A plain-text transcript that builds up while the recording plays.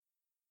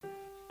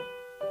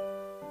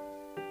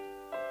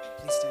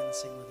please stand and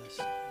sing with us.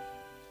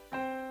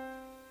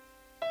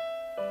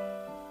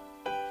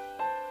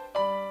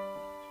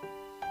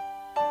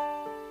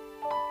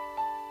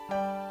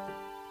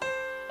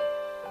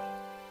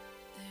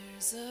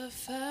 There's a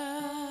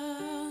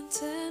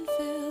fountain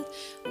filled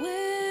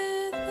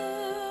with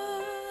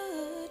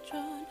blood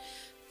drawn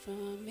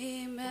from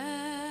Emmanuel's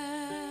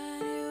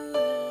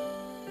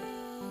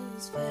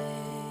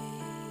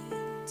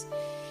veins,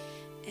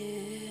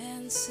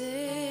 and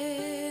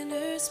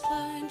sinners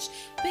plunged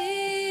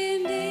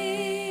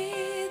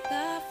beneath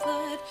the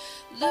flood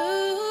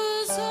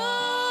lose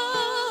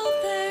all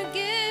their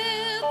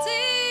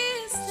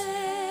guilty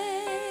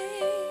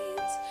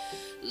stains,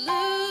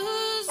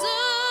 lose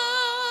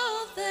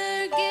all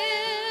their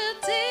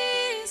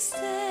guilty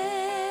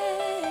stains,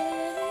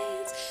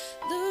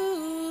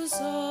 lose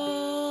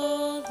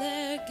all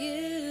their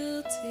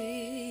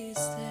guilty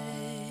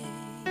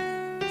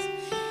stains,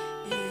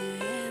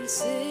 and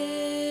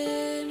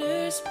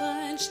sinners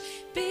plunged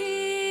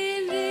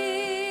beneath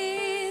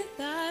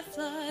thy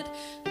flood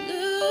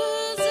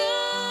lose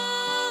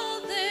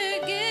all their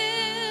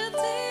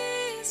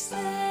guilty stains.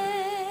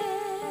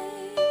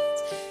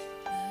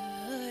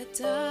 The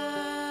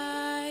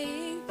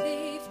dying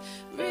thief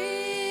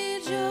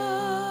rejoiced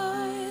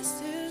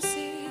to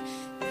see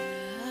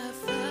the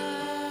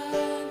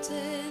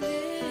fountain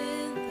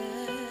in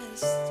the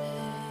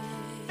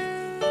stain,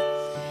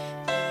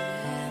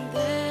 and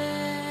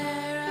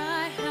there I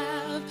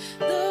have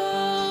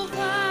the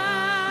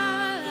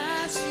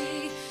while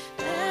she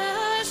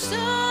washed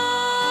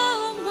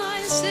all my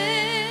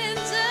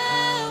sins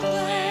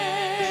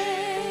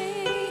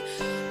away,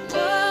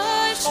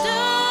 washed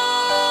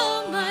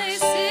all my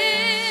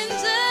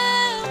sins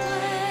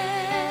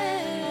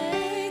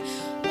away,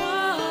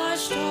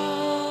 washed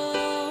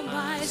all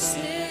my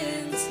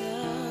sins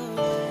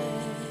away.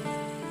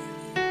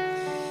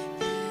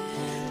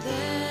 And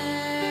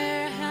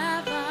there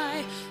have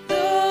I the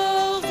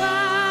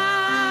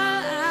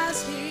while as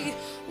he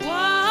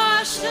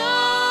washed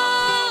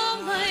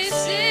all my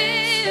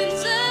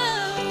sins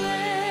away.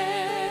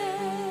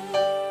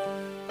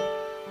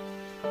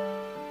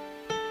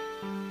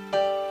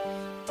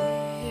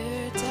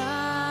 Dear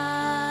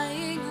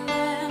dying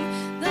Lamb,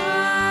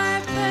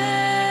 thy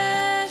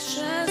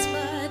precious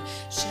blood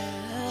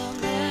shall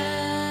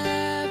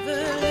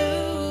never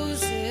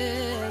lose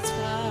its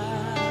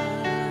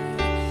power,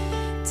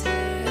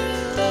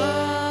 till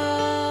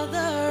all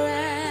the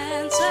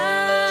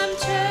ransomed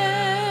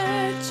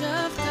church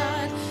of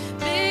God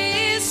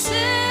be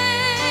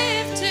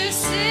saved to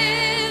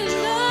sin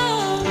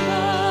no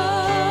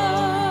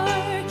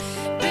more,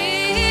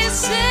 be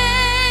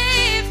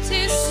saved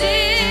to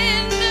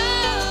sin no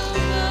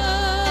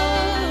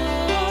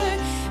more,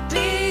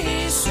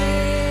 be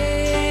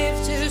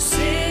saved to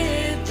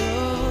sin no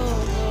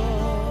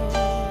more,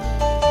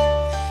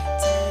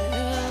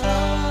 till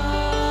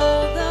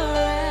all the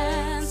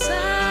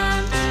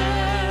ransomed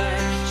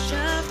church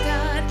of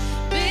God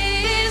be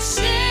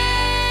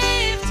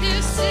saved to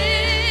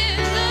sin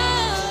no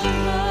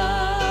more.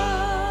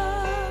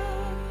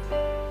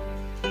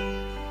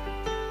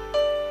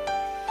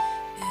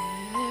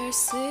 Ere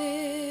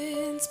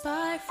since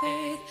by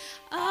faith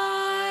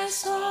I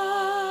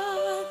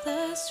saw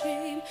the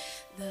stream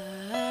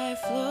thy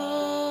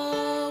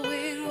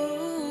flowing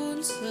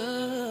wounds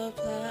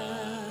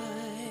supply,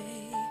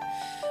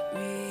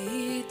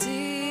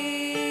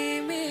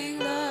 redeeming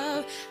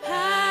love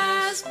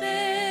has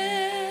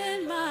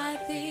been my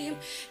theme,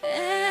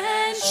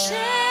 and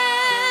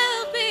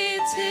shall be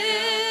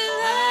till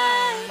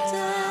I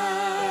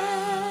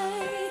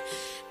die,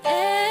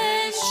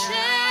 and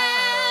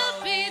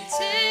shall be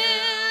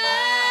till I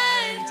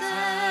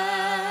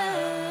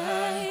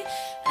die,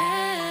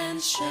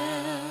 and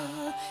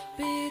shall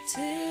be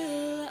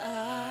till I